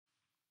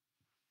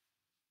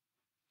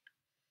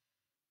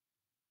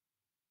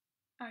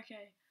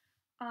Okay.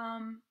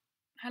 Um,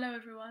 Hello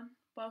everyone.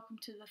 Welcome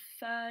to the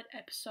third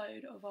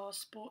episode of our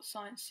sports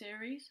science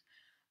series.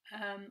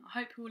 I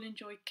hope you all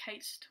enjoyed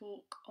Kate's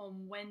talk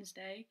on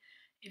Wednesday.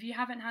 If you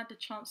haven't had the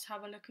chance to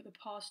have a look at the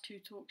past two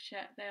talks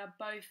yet, they are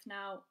both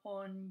now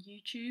on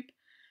YouTube.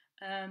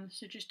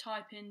 So just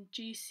type in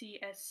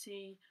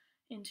GCSC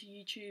into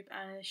YouTube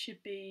and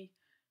they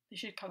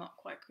should come up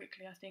quite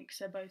quickly, I think, because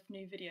they're both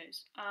new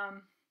videos.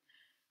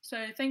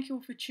 So thank you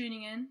all for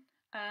tuning in.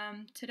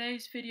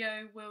 Today's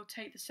video will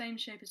take the same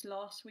shape as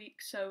last week,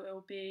 so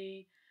it'll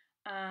be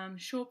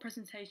short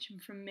presentation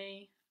from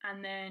me,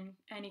 and then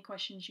any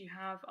questions you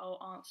have I'll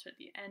answer at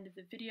the end of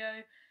the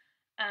video.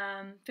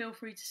 Feel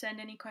free to send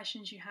any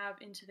questions you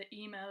have into the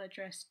email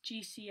address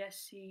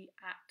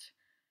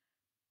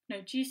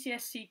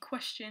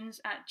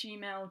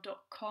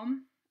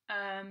gcscquestions@gmail.com.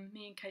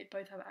 Me and Kate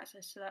both have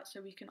access to that, so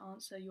we can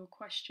answer your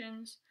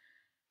questions.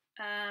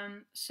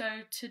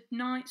 So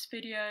tonight's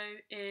video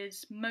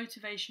is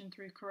motivation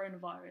through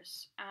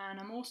coronavirus, and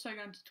I'm also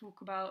going to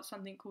talk about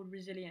something called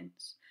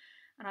resilience.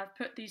 And I've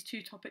put these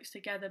two topics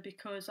together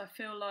because I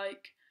feel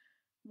like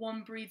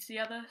one breeds the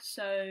other.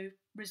 So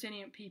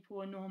resilient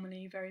people are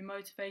normally very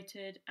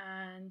motivated,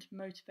 and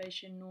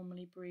motivation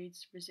normally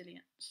breeds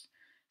resilience.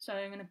 So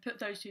I'm going to put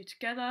those two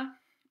together.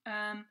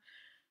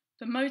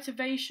 The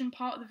motivation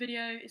part of the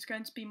video is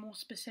going to be more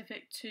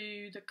specific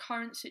to the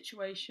current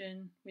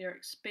situation we are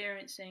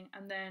experiencing,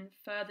 and then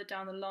further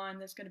down the line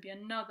there's going to be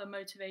another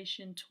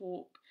motivation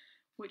talk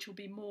which will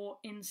be more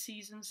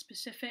in-season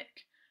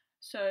specific.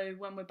 So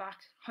when we're back,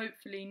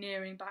 hopefully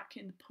nearing back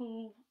in the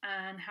pool,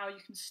 and how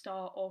you can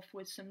start off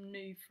with some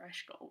new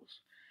fresh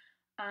goals.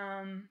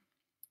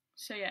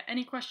 So yeah,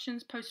 any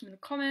questions, post them in the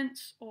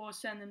comments or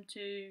send them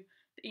to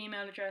the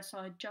email address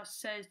I just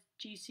said,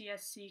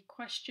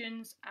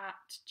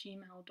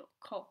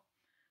 gcscquestions@gmail.com.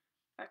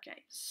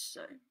 Okay,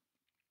 so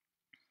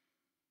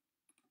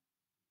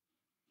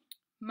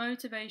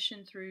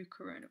motivation through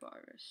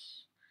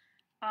coronavirus.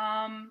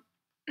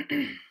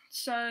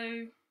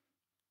 So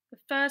the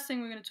first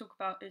thing we're going to talk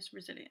about is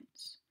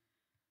resilience.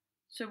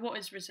 So what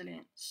is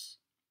resilience?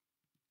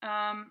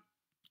 It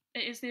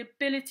is the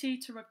ability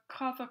to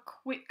recover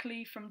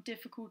quickly from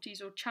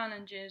difficulties or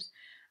challenges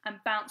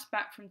and bounce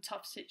back from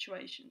tough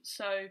situations.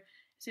 So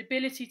it's the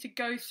ability to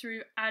go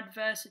through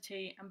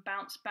adversity and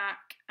bounce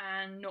back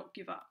and not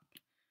give up.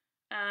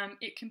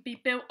 It can be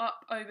built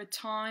up over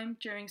time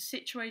during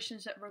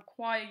situations that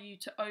require you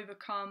to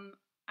overcome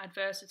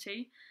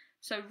adversity.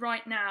 So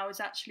right now is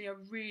actually a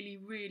really,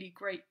 really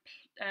great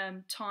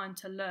time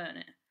to learn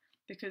it,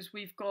 because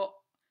we've got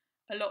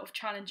a lot of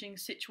challenging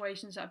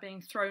situations that are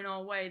being thrown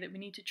our way that we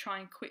need to try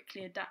and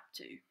quickly adapt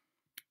to.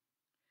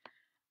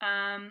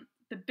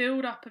 The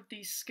build-up of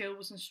these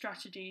skills and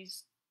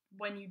strategies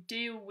when you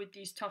deal with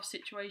these tough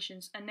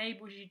situations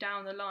enables you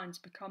down the line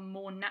to become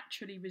more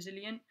naturally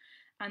resilient,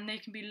 and they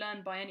can be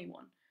learned by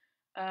anyone.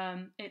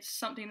 It's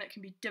something that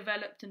can be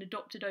developed and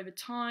adopted over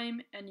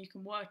time, and you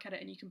can work at it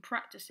and you can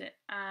practice it,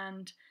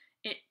 and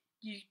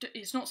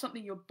it's not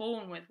something you're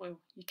born with. Well,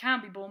 you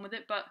can be born with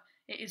it, but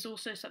it is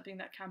also something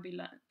that can be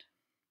learned.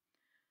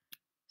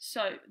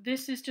 So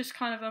this is just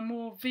kind of a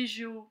more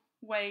visual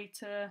way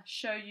to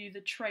show you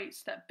the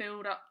traits that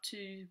build up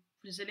to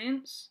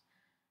resilience.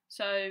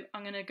 So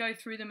I'm going to go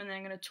through them, and then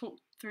I'm going to talk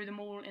through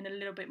them all in a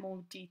little bit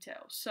more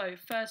detail. So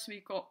first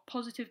we've got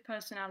positive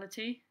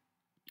personality,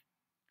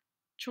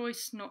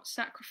 choice not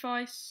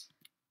sacrifice,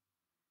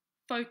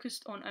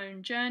 focused on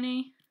own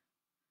journey,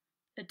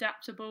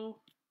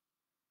 adaptable,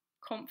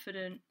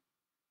 confident,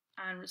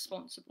 and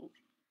responsible.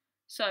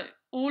 So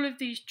all of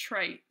these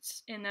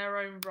traits in their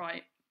own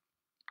right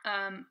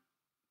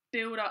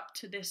build up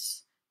to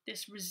this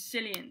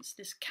resilience,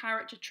 this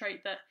character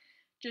trait that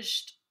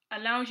just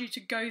allows you to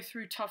go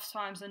through tough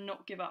times and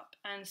not give up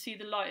and see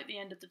the light at the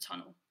end of the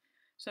tunnel.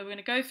 So we're going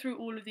to go through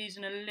all of these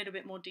in a little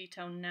bit more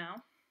detail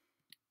now.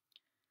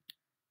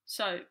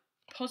 So,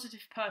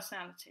 positive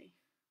personality.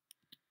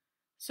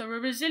 So a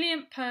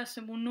resilient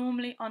person will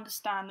normally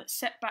understand that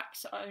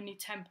setbacks are only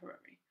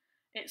temporary.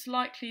 It's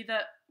likely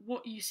that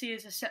what you see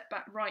as a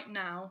setback right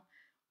now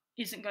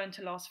isn't going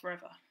to last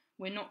forever.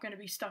 We're not going to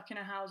be stuck in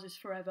our houses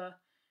forever.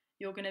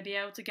 You're going to be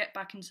able to get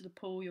back into the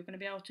pool. You're going to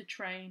be able to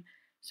train.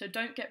 So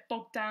don't get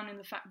bogged down in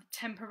the fact that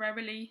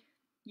temporarily,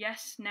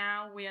 yes,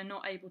 now we are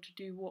not able to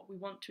do what we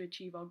want to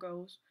achieve our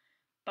goals,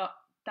 but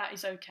that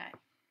is okay.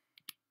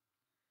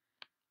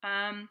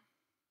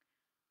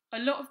 A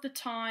lot of the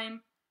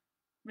time,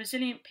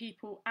 resilient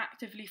people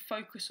actively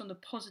focus on the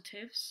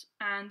positives,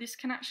 and this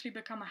can actually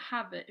become a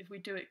habit if we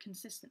do it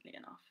consistently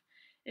enough.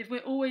 If we're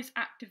always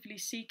actively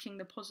seeking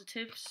the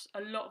positives,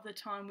 a lot of the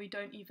time we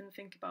don't even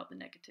think about the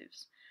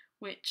negatives,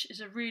 which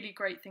is a really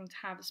great thing to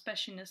have,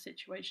 especially in a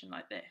situation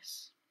like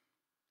this.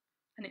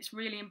 And it's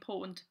really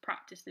important to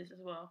practice this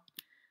as well.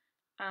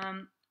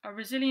 A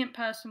resilient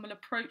person will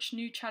approach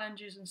new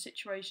challenges and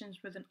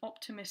situations with an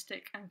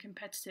optimistic and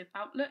competitive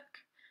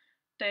outlook.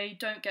 They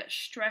don't get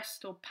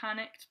stressed or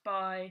panicked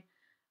by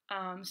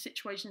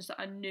situations that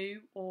are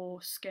new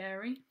or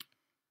scary.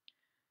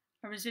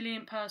 A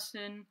resilient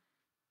person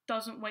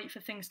doesn't wait for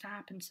things to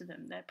happen to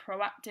them. They're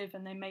proactive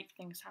and they make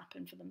things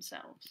happen for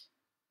themselves.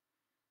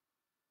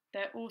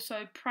 They're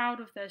also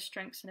proud of their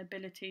strengths and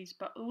abilities,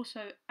 but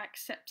also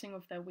accepting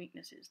of their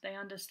weaknesses. They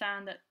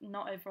understand that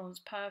not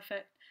everyone's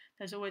perfect.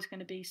 There's always going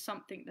to be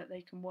something that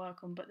they can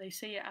work on, but they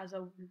see it as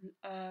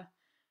a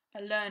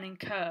learning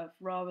curve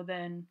rather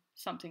than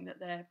something that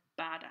they're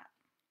bad at.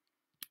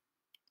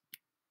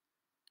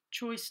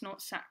 Choice,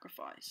 not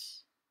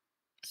sacrifice.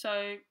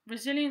 So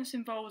resilience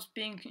involves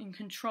being in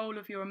control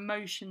of your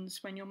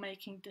emotions when you're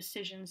making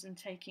decisions and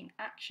taking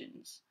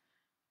actions.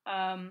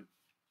 A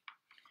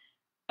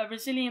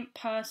resilient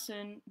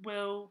person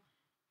will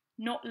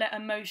not let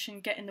emotion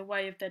get in the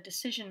way of their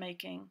decision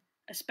making,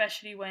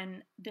 especially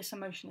when this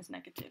emotion is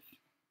negative.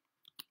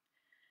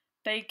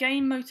 They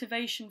gain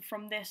motivation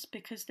from this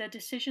because their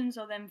decisions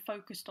are then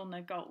focused on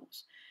their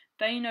goals.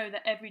 They know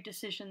that every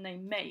decision they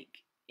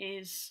make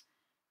is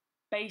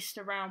based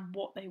around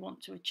what they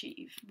want to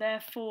achieve.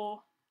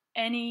 Therefore,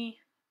 any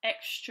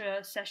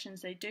extra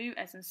sessions they do,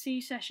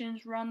 S&C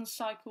sessions, runs,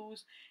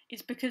 cycles,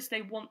 is because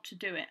they want to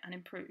do it and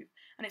improve.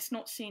 And it's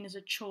not seen as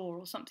a chore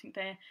or something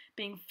they're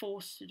being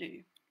forced to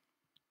do.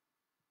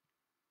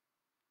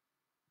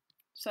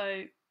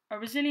 So a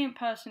resilient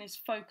person is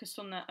focused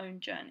on their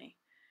own journey.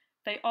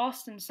 They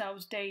ask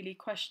themselves daily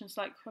questions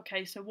like,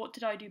 okay, so what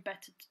did I do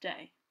better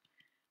today?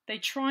 They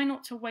try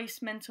not to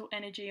waste mental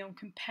energy on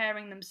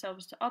comparing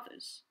themselves to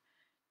others.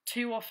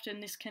 Too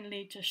often this can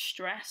lead to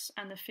stress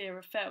and the fear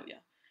of failure.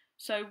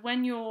 So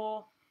when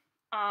you're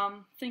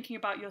thinking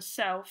about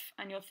yourself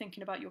and you're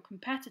thinking about your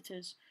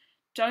competitors,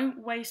 don't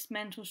waste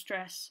mental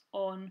stress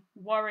on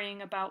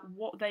worrying about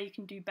what they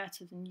can do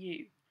better than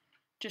you.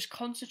 Just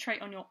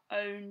concentrate on your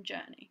own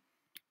journey.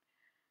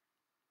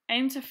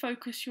 Aim to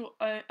focus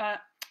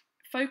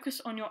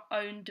on your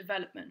own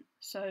development.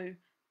 So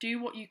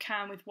do what you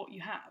can with what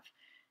you have.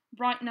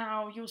 Right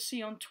now, you'll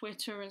see on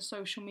Twitter and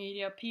social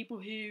media people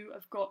who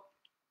have got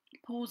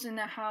pools in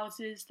their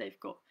houses, they've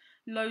got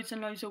loads and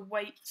loads of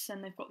weights,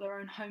 and they've got their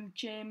own home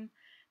gym.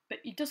 But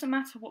it doesn't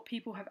matter what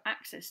people have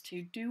access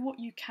to. Do what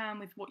you can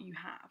with what you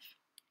have.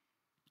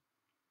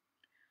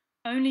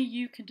 Only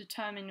you can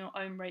determine your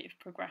own rate of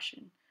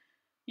progression.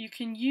 You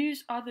can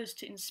use others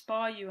to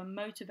inspire you and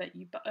motivate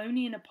you, but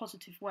only in a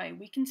positive way.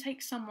 We can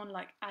take someone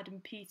like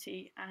Adam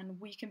Peaty and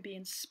we can be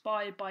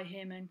inspired by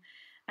him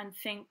and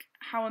think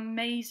how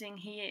amazing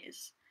he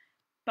is.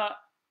 But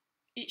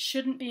it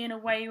shouldn't be in a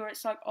way where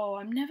it's like, oh,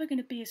 I'm never going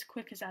to be as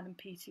quick as Adam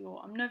Peaty,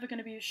 or I'm never going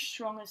to be as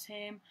strong as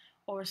him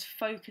or as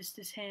focused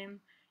as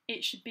him.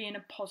 It should be in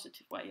a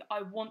positive way.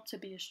 I want to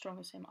be as strong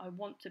as him. I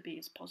want to be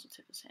as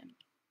positive as him.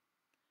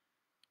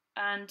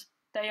 And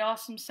they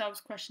ask themselves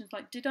questions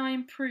like, did I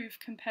improve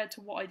compared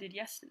to what I did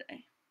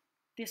yesterday?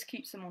 This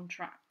keeps them on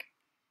track.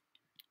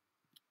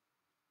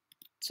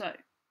 So,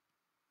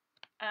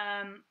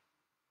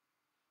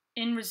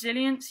 in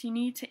resilience, you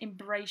need to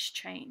embrace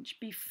change.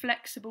 Be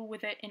flexible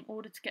with it in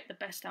order to get the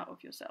best out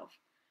of yourself.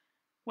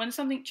 When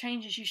something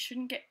changes, you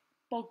shouldn't get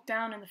bogged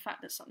down in the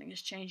fact that something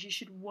has changed. You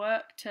should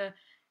work to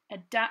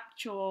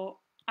adapt your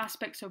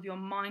aspects of your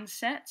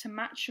mindset to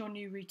match your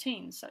new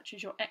routines, such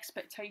as your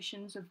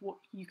expectations of what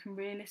you can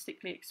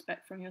realistically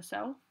expect from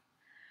yourself,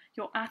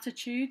 your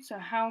attitude, so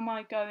how am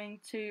I going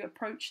to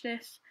approach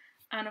this,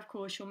 and of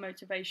course your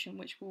motivation,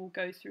 which we'll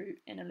go through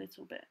in a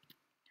little bit.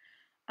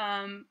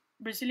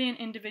 Resilient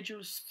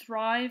individuals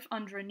thrive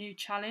under a new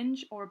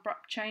challenge or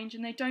abrupt change,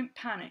 and they don't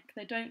panic,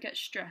 they don't get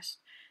stressed.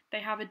 They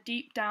have a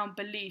deep down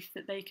belief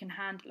that they can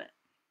handle it.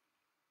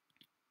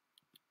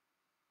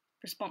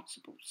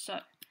 Responsible. So,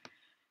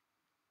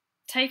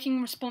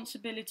 taking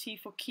responsibility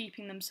for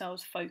keeping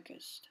themselves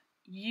focused.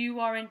 You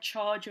are in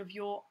charge of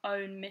your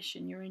own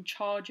mission. You're in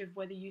charge of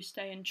whether you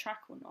stay on track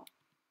or not.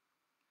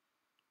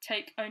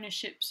 Take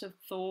ownerships of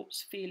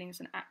thoughts, feelings,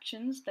 and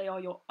actions. They are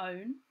your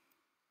own.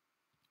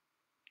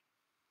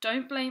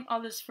 Don't blame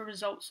others for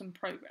results and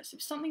progress.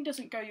 If something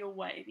doesn't go your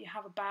way, if you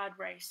have a bad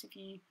race,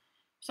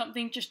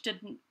 something just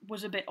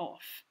was a bit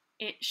off,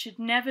 it should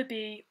never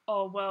be,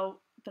 oh, well,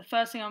 the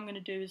first thing I'm going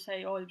to do is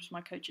say, oh, it was my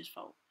coach's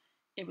fault.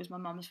 It was my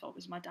mum's fault. It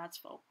was my dad's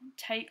fault.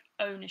 Take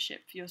ownership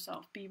for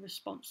yourself. Be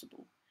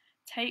responsible.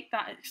 Take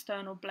that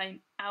external blame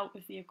out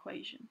of the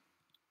equation.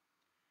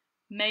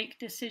 Make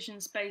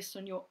decisions based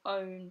on your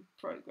own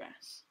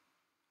progress.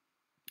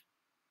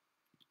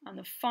 And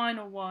the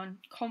final one,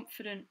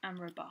 confident and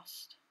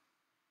robust.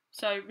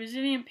 So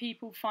resilient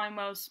people find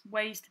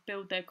ways to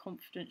build their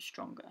confidence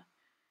stronger.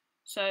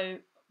 So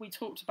we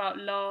talked about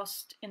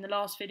in the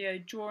last video,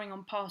 drawing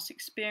on past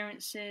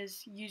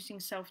experiences, using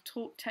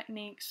self-talk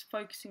techniques,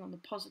 focusing on the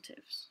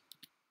positives.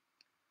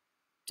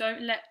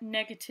 Don't let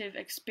negative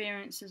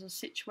experiences or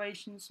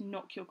situations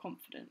knock your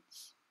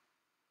confidence.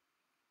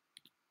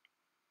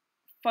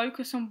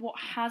 Focus on what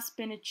has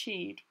been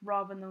achieved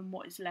rather than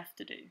what is left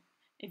to do.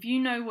 If you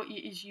know what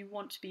it is you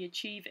want to be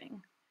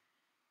achieving,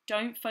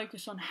 don't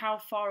focus on how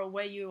far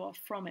away you are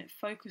from it.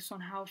 Focus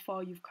on how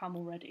far you've come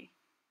already.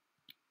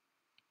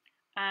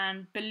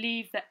 And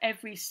believe that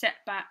every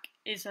setback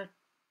is a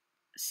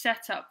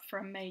setup for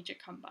a major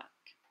comeback.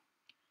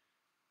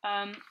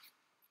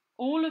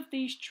 All of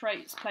these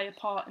traits play a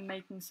part in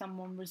making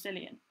someone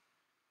resilient.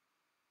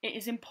 It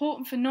is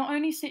important for not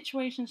only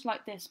situations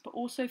like this, but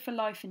also for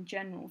life in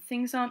general.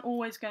 Things aren't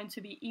always going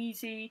to be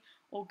easy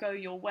or go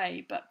your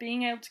way, but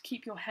being able to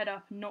keep your head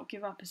up and not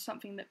give up is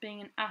something that being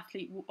an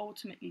athlete will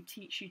ultimately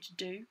teach you to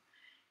do.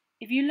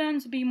 If you learn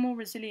to be more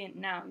resilient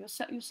now, you'll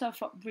set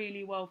yourself up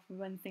really well for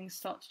when things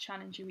start to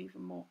challenge you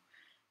even more.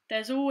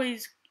 There's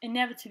always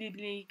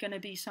inevitably going to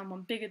be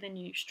someone bigger than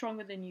you,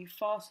 stronger than you,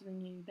 faster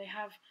than you. They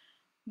have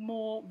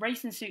more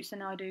racing suits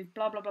than I do,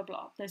 blah, blah, blah,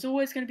 blah. There's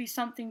always going to be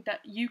something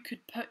that you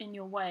could put in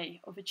your way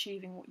of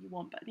achieving what you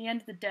want. But at the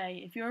end of the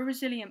day, if you're a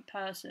resilient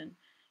person,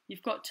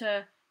 you've got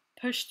to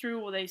push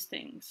through all these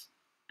things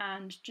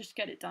and just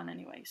get it done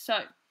anyway.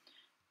 So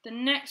the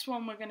next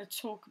one we're going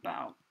to talk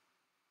about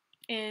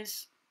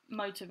is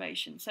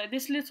motivation. So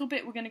this little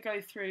bit we're going to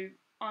go through,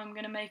 I'm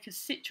going to make as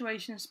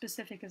situation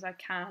specific as I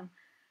can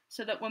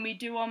so that when we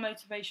do our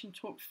motivation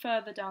talk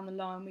further down the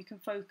line, we can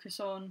focus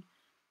on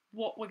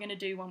what we're going to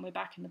do when we're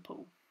back in the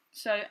pool.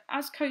 So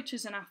as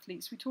coaches and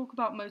athletes, we talk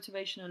about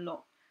motivation a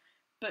lot,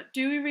 but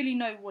do we really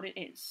know what it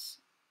is?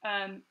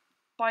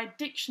 By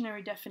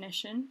dictionary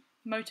definition,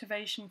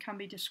 motivation can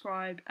be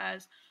described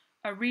as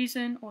a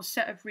reason or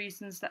set of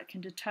reasons that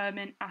can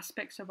determine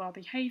aspects of our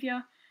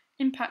behaviour,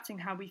 impacting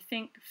how we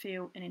think,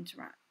 feel and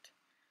interact.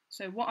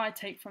 So what I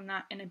take from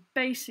that in a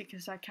basic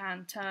as I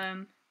can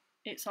term,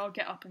 it's our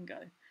get up and go.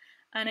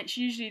 And it's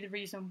usually the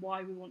reason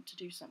why we want to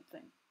do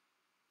something.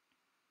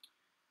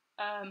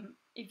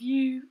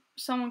 If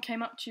someone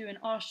came up to you and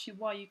asked you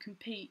why you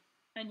compete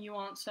and you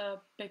answer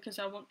because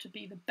I want to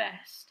be the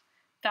best,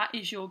 that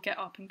is your get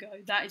up and go.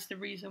 That is the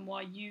reason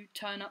why you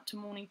turn up to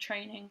morning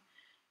training,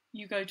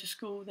 you go to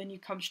school, then you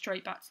come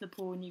straight back to the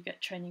pool and you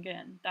get training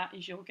again. That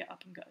is your get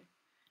up and go.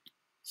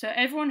 So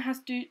everyone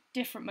has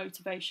different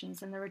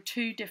motivations and there are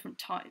two different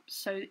types.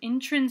 So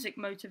intrinsic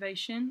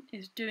motivation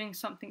is doing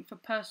something for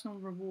personal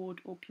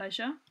reward or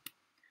pleasure.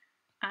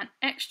 And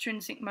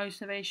extrinsic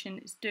motivation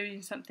is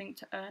doing something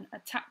to earn a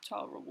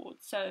tactile reward.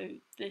 So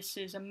this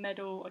is a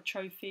medal, a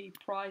trophy,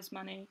 prize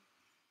money.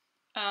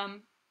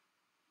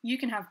 You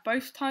can have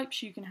both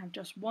types, you can have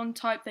just one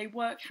type. They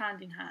work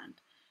hand in hand.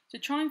 So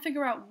try and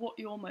figure out what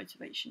your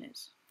motivation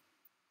is.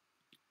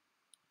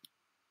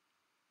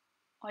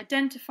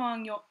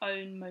 Identifying your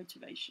own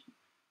motivation.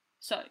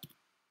 So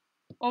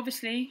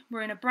obviously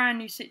we're in a brand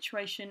new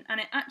situation and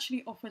it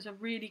actually offers a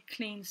really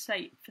clean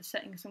slate for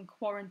setting some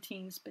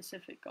quarantine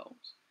specific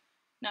goals.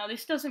 Now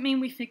this doesn't mean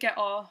we forget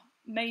our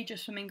major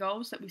swimming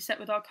goals that we set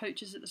with our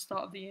coaches at the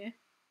start of the year.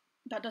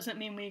 That doesn't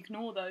mean we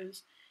ignore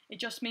those. It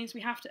just means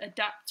we have to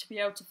adapt to be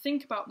able to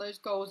think about those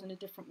goals in a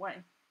different way.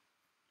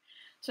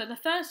 So the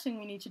first thing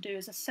we need to do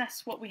is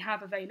assess what we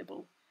have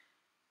available.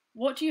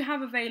 What do you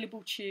have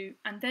available to you,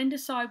 and then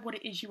decide what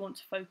it is you want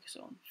to focus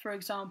on. For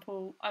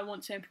example, I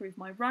want to improve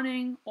my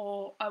running,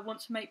 or I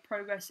want to make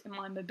progress in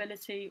my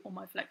mobility or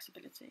my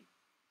flexibility.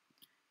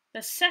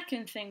 The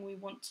second thing we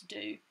want to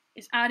do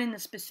is add in the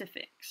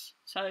specifics.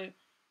 So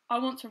I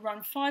want to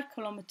run 5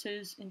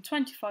 kilometres in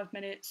 25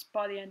 minutes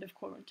by the end of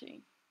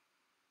quarantine.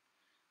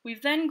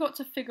 We've then got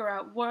to figure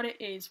out what it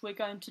is we're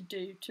going to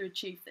do to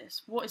achieve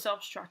this. What is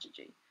our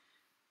strategy?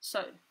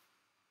 So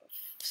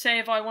say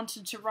if I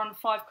wanted to run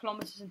 5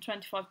 kilometres in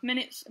 25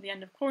 minutes at the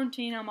end of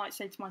quarantine, I might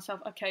say to myself,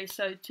 okay,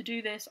 so to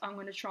do this, I'm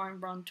going to try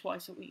and run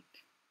twice a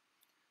week.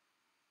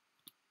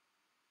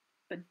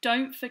 But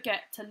don't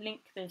forget to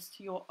link this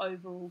to your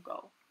overall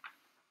goal.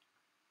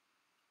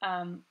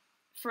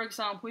 For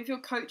example, if your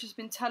coach has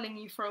been telling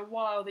you for a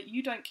while that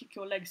you don't kick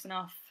your legs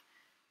enough,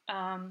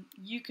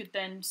 you could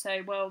then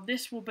say, well,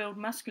 this will build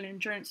muscular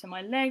endurance in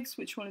my legs,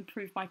 which will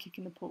improve my kick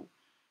in the pool.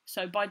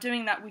 So by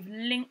doing that, we've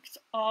linked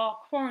our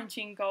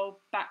quarantine goal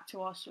back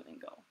to our swimming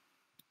goal.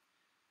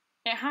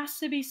 It has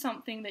to be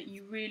something that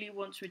you really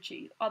want to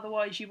achieve.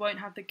 Otherwise, you won't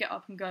have the get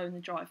up and go and the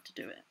drive to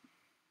do it.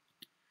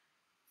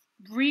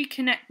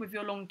 Reconnect with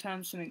your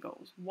long-term swimming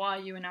goals. Why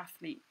are you an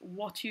athlete?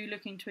 What are you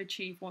looking to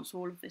achieve once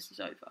all of this is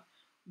over?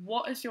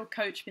 What has your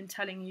coach been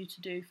telling you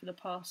to do for the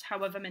past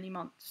however many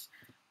months?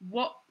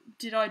 What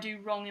did I do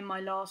wrong in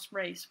my last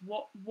race?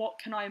 What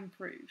can I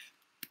improve?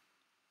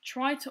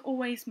 Try to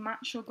always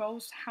match your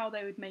goals to how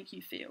they would make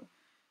you feel.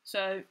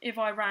 So if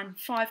I ran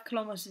 5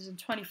 kilometres in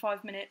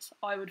 25 minutes,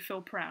 I would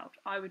feel proud.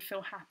 I would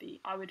feel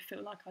happy. I would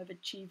feel like I've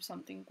achieved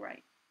something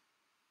great.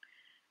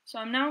 So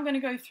I'm now going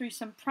to go through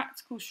some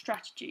practical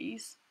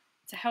strategies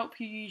to help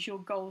you use your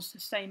goals to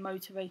stay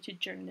motivated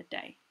during the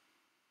day.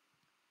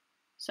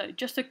 So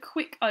just a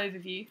quick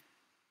overview.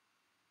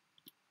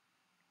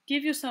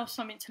 Give yourself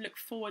something to look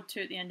forward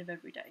to at the end of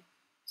every day.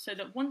 So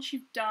that once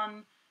you've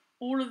done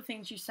all of the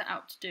things you set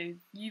out to do,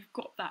 you've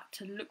got that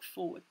to look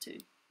forward to.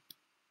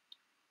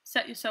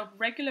 Set yourself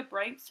regular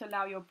breaks to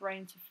allow your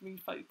brain to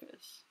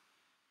refocus.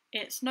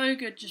 It's no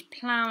good just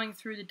ploughing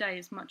through the day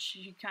as much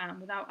as you can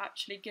without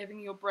actually giving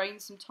your brain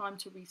some time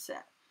to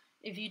reset.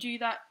 If you do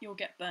that, you'll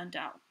get burned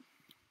out.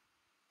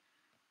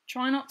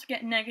 Try not to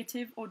get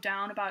negative or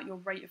down about your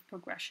rate of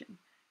progression.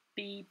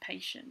 Be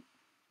patient.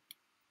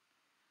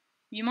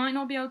 You might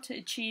not be able to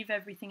achieve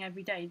everything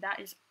every day. That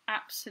is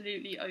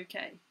absolutely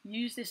okay.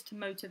 Use this to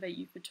motivate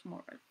you for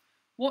tomorrow.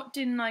 What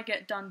didn't I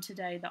get done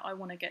today that I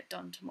want to get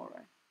done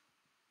tomorrow?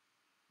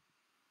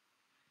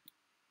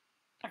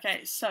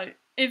 Okay, so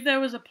if there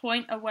was a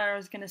point where I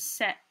was going to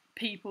set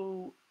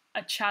people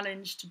a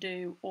challenge to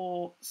do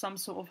or some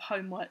sort of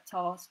homework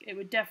task, it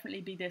would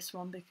definitely be this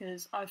one,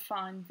 because I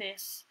find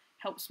this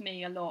helps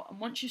me a lot. And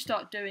once you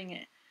start doing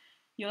it,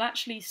 you'll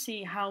actually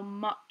see how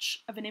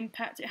much of an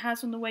impact it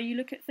has on the way you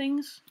look at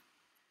things.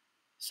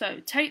 So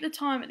take the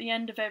time at the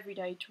end of every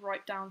day to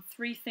write down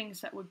 3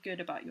 things that were good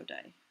about your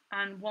day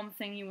and 1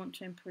 thing you want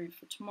to improve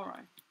for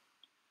tomorrow.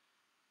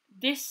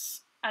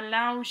 This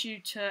allows you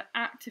to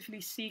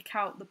actively seek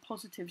out the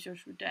positives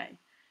of your day.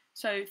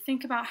 So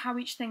think about how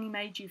each thing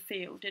made you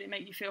feel. Did it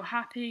make you feel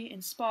happy,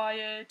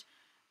 inspired?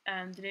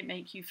 Did it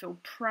make you feel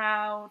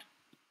proud?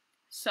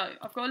 So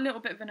I've got a little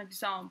bit of an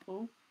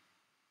example.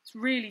 It's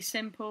really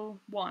simple.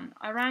 1,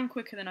 I ran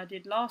quicker than I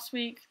did last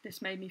week.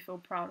 This made me feel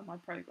proud of my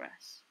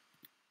progress.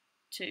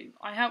 2,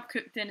 I helped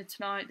cook dinner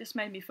tonight. This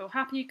made me feel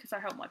happy because I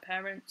helped my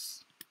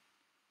parents.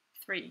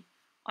 3,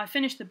 I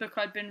finished the book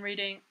I'd been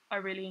reading. I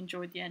really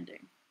enjoyed the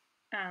ending.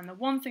 And the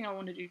 1 thing I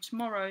want to do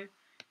tomorrow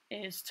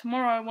is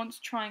I want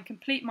to try and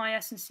complete my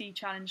S&C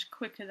challenge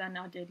quicker than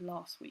I did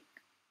last week.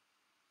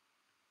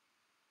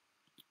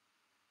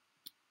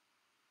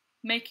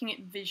 Making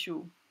it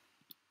visual.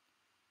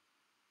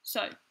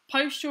 So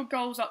post your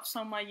goals up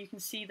somewhere you can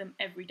see them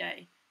every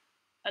day.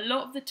 A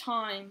lot of the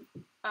time,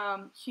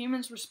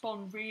 humans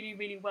respond really,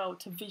 really well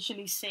to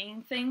visually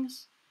seeing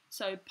things.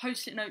 So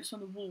post-it notes on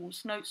the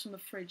walls, notes on the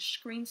fridge,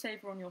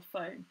 screensaver on your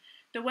phone.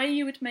 The way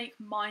you would make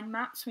mind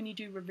maps when you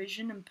do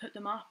revision and put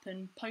them up,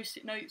 and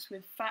post-it notes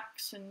with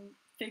facts and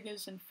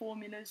figures and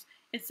formulas,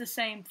 it's the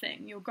same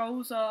thing. Your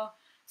goals are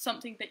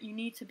something that you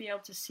need to be able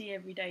to see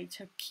every day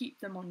to keep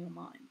them on your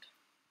mind.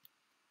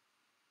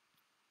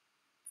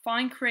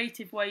 Find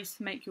creative ways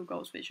to make your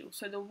goals visual.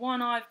 So the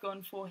one I've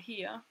gone for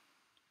here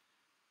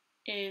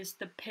is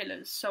the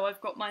pillars. So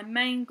I've got my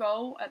main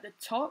goal at the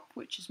top,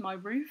 which is my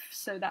roof.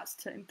 So that's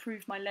to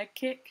improve my leg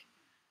kick.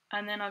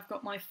 And then I've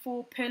got my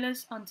 4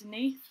 pillars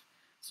underneath.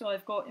 So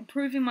I've got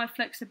improving my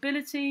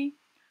flexibility,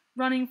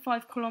 running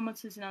 5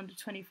 kilometers in under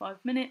 25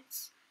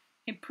 minutes,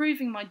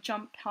 improving my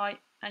jump height,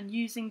 and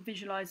using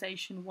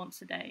visualization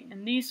once a day.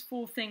 And these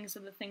 4 things are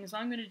the things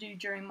I'm going to do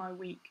during my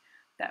week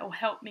that will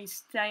help me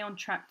stay on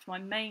track to my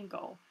main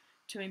goal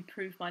to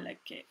improve my leg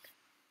kick.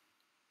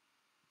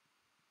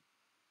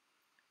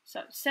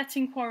 So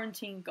setting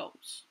quarantine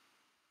goals.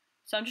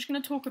 So I'm just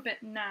going to talk a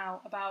bit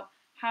now about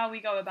how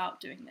we go about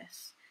doing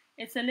this.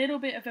 It's a little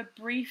bit of a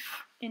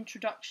brief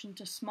introduction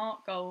to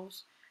SMART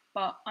goals,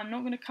 but I'm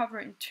not going to cover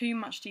it in too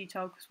much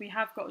detail because we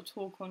have got a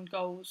talk on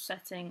goals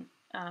setting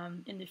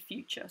in the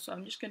future. So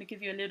I'm just going to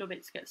give you a little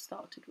bit to get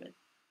started with.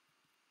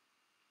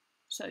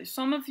 So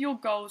some of your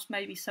goals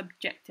may be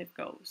subjective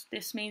goals.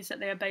 This means that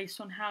they are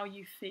based on how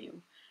you feel.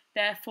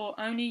 Therefore,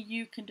 only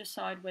you can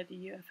decide whether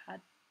you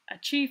have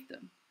achieved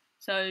them.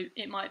 So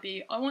it might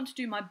be, I want to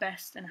do my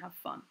best and have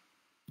fun.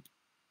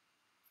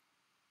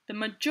 The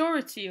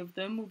majority of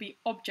them will be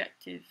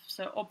objective,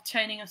 so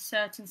obtaining a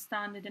certain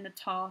standard in a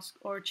task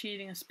or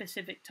achieving a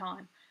specific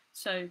time.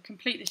 So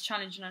complete this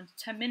challenge in under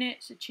 10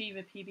 minutes, achieve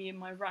a PB in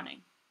my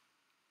running.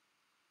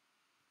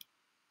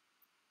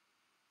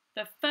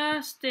 The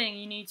first thing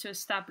you need to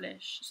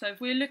establish, so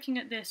if we're looking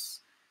at this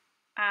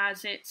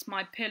as it's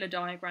my pillar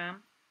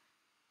diagram,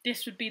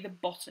 this would be the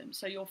bottom,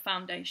 so your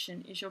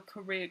foundation is your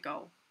career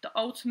goal, the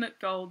ultimate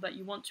goal that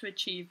you want to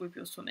achieve with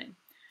your swimming.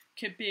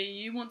 Could be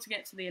you want to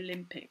get to the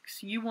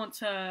Olympics, you want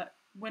to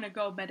win a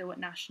gold medal at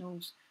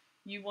nationals,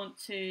 you want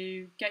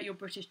to get your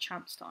British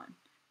champs time.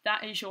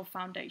 That is your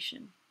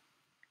foundation.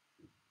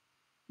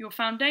 Your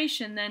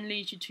foundation then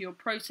leads you to your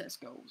process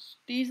goals.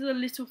 These are the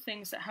little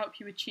things that help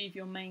you achieve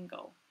your main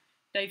goal.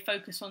 They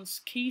focus on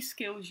key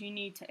skills you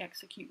need to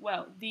execute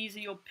well. These are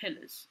your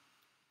pillars.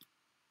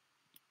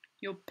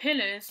 Your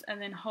pillars are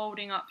then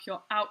holding up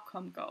your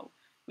outcome goal,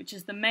 which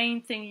is the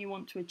main thing you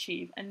want to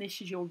achieve, and this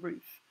is your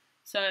roof.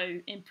 So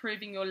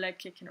improving your leg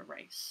kick in a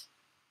race.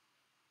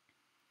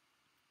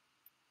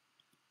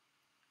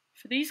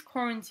 For these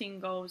quarantine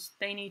goals,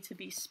 they need to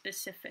be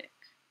specific.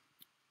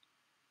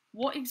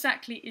 What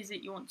exactly is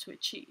it you want to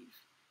achieve?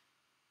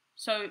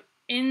 So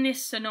in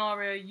this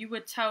scenario, you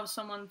would tell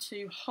someone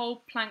to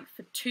hold plank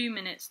for 2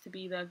 minutes to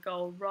be their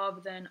goal,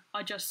 rather than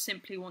I just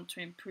simply want to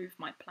improve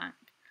my plank.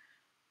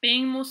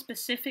 Being more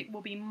specific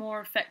will be more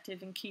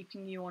effective in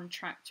keeping you on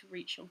track to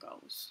reach your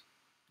goals.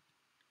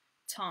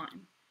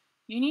 Time.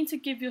 You need to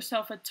give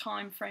yourself a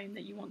time frame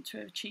that you want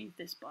to achieve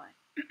this by.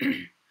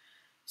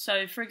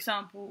 So, for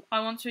example,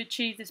 I want to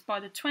achieve this by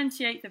the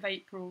 28th of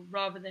April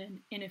rather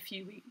than in a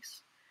few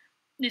weeks.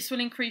 This will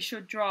increase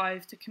your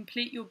drive to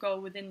complete your goal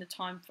within the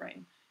time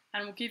frame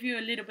and will give you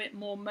a little bit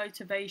more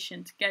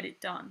motivation to get it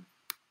done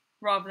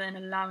rather than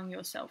allowing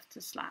yourself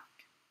to slack.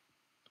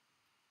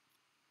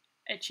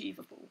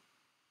 Achievable.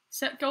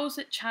 Set goals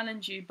that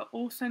challenge you, but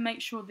also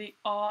make sure they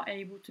are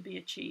able to be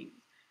achieved.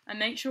 And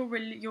make sure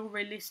you're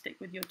realistic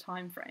with your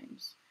time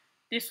frames.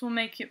 This will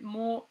make it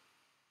more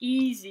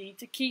easy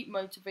to keep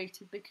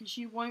motivated because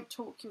you won't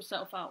talk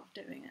yourself out of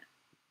doing it.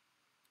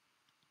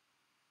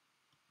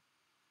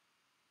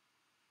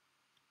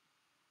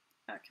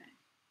 Okay.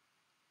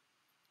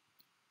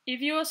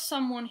 If you're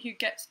someone who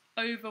gets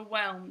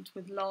overwhelmed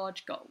with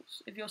large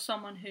goals, if you're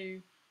someone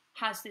who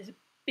has this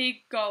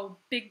big goal,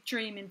 big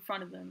dream in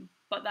front of them,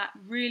 but that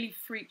really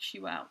freaks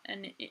you out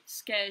and it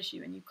scares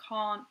you and you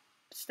can't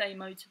stay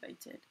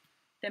motivated,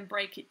 then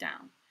break it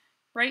down.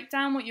 Break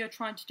down what you're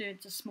trying to do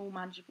into small,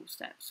 manageable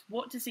steps.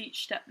 What does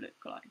each step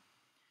look like?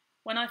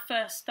 When I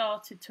first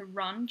started to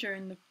run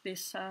during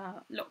this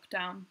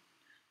lockdown,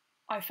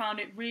 I found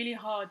it really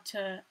hard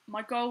to,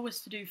 my goal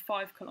was to do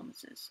 5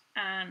 kilometres,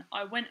 and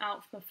I went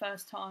out for the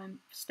first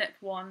time, step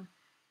 1,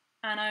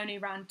 and I only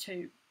ran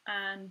 2,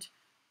 and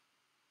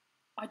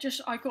I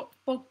got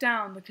bogged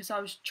down because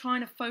I was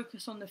trying to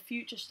focus on the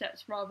future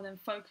steps rather than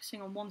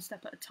focusing on one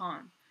step at a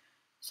time.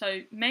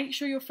 So make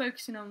sure you're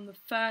focusing on the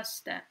first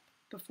step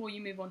before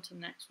you move on to the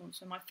next one.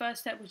 So my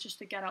first step was just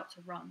to get out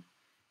to run.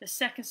 The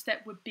second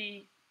step would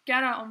be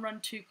get out and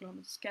run 2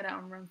 kilometres, get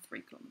out and run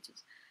 3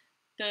 kilometres.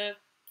 The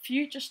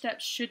future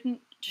steps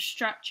shouldn't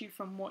distract you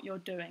from what you're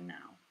doing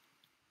now.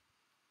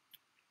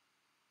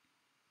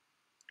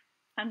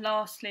 And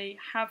lastly,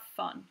 have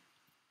fun.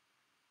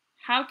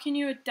 How can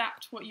you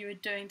adapt what you are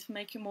doing to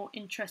make it more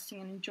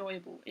interesting and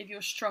enjoyable if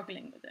you're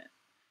struggling with it?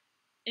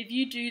 If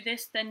you do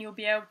this, then you'll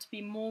be able to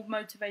be more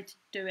motivated to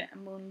do it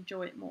and will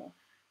enjoy it more.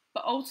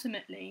 But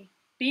ultimately,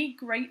 be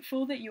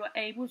grateful that you are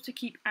able to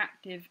keep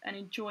active and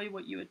enjoy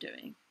what you are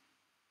doing.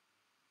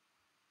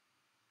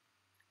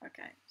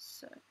 Okay,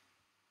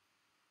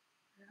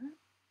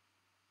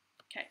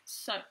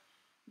 so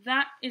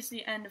that is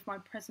the end of my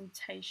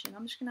presentation.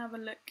 I'm just going to have a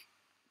look.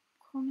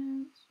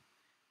 Comments.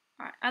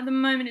 Alright, at the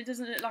moment it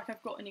doesn't look like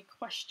I've got any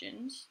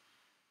questions,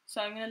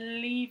 so I'm going to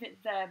leave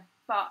it there.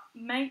 But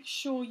make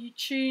sure you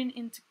tune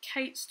into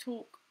Kate's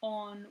talk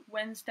on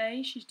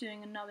Wednesday. She's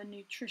doing another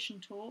nutrition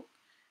talk.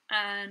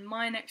 And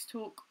my next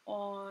talk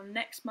on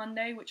next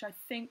Monday, which I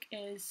think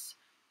is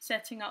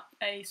setting up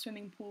a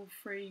swimming pool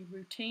free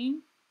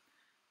routine.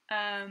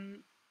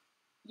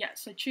 Yeah,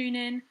 so tune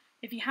in.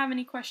 If you have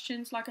any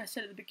questions, like I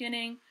said at the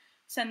beginning,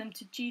 send them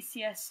to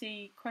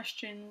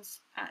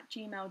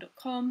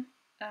gcscquestions@gmail.com.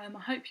 I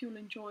hope you'll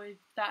enjoy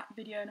that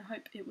video and I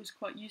hope it was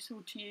quite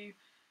useful to you.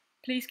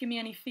 Please give me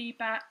any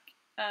feedback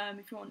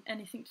if you want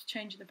anything to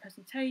change in the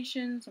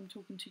presentations, I'm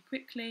talking too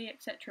quickly,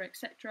 etc,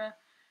 etc.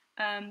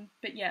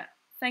 But yeah,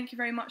 thank you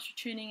very much for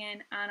tuning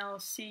in and I'll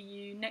see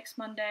you next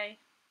Monday.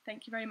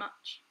 Thank you very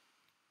much.